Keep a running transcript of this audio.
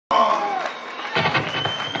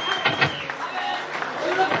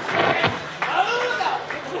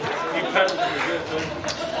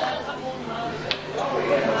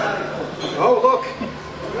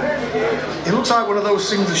like one of those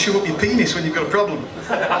things that shove up your penis when you've got a problem.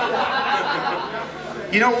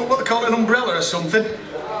 You know what they call an umbrella or something?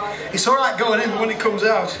 It's alright going in, but when it comes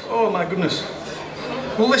out, oh my goodness.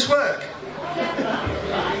 Will this work?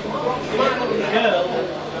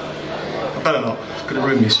 I better not. It's going to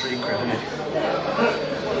ruin my street cred, isn't it?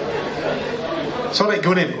 It's alright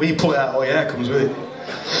going in, but when you pull it out, all your hair comes with it.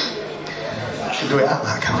 I should do it out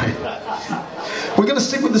that, can't I? We're going to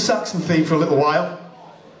stick with the Saxon theme for a little while.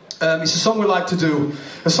 It's a song we like to do,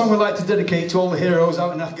 a song we like to dedicate to all the heroes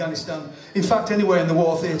out in Afghanistan, in fact anywhere in the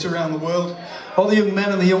war theatre around the world, all the young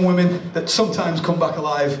men and the young women that sometimes come back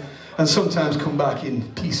alive and sometimes come back in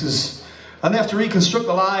pieces, and they have to reconstruct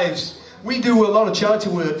their lives. We do a lot of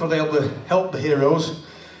charity work for to help the heroes,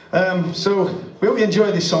 so we hope you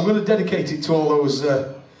enjoy this song. We're going to dedicate it to all those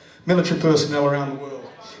military personnel around the world.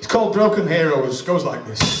 It's called Broken Heroes. It goes like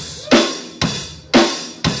this.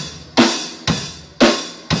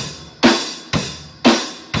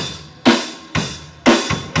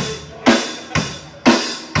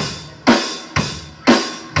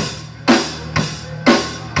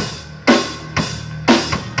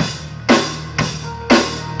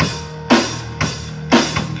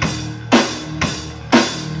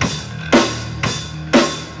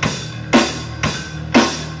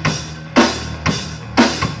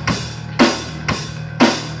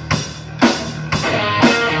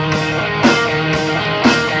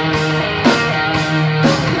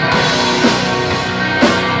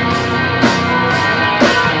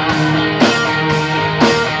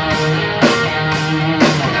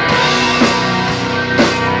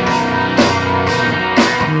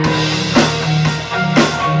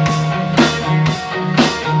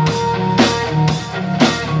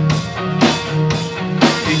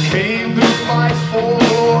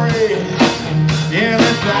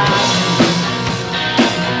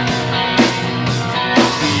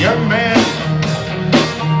 Young man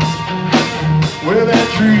with a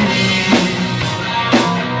dream,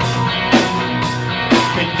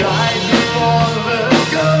 he died before the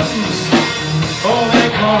guns, all they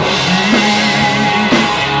call a dream.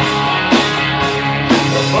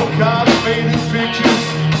 A book of faded pictures,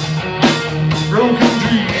 broken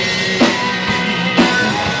dreams.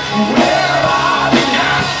 Where are they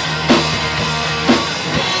now?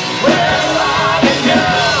 Where are they now?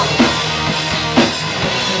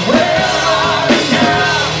 Where are they now?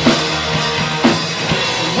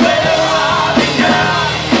 Where are they now?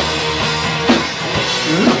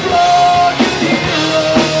 The broken hero.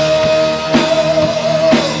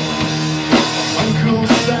 Uncle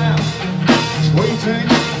Sam is waiting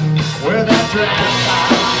where that dragon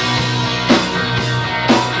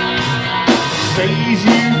says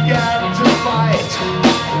you got to fight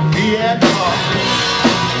Vietnam.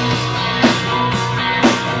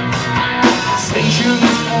 Stations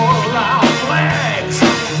full of flags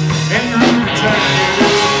and routine.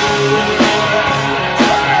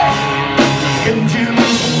 Engine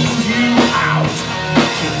pulls you out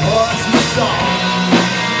towards the sun.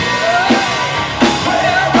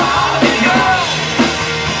 Where are they now?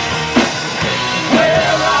 Where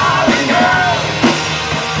are they now?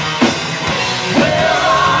 Where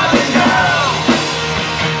are they now?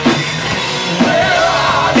 Where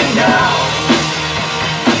are they now?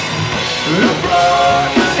 The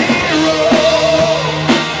broken hero,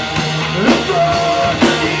 the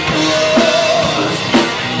broken heroes,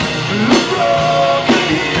 the broken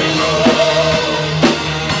heroes,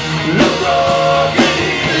 the broken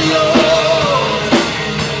heroes,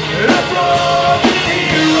 the broken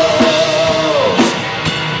heroes,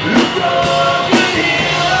 the broken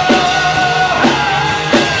heroes.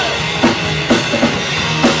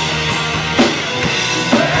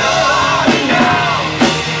 Where are they now?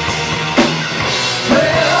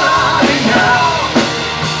 Where are they now?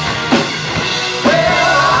 Where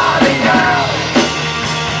are they now?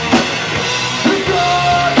 The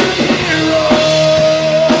broken heroes.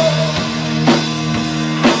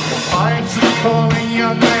 The pipes are calling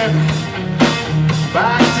young men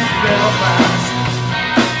back to Belfast.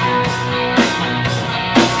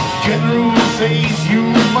 General says you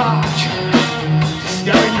march to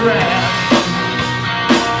Stalingrad.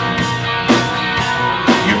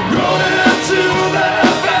 You rode into the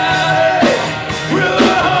valley with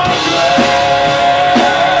a hundred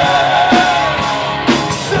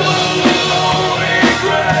similarly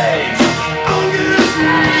great August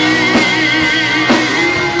Reed.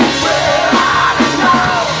 Where are they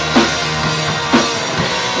now?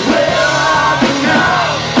 Where are they now?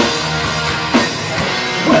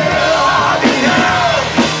 Where are they now?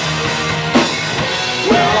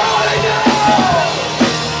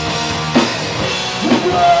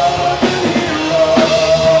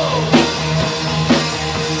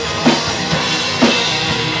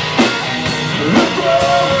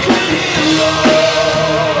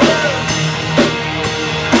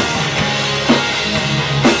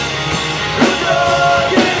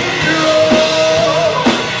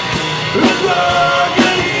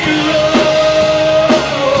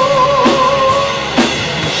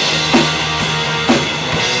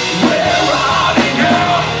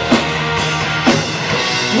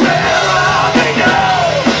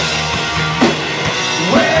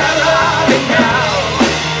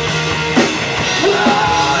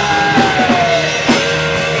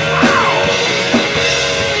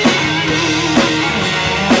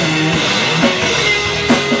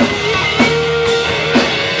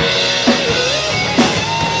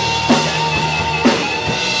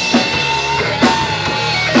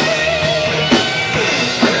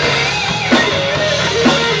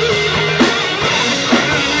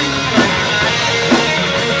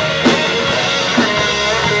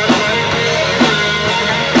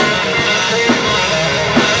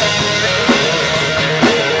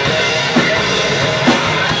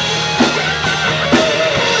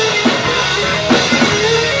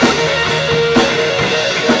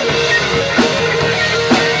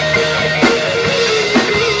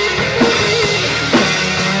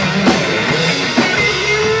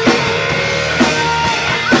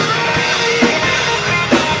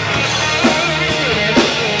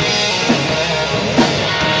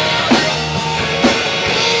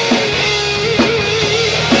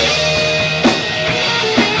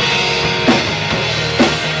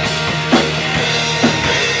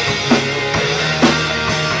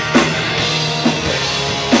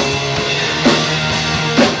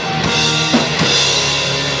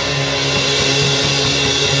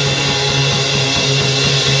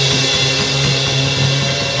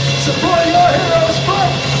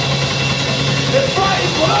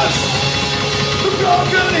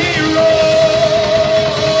 roll.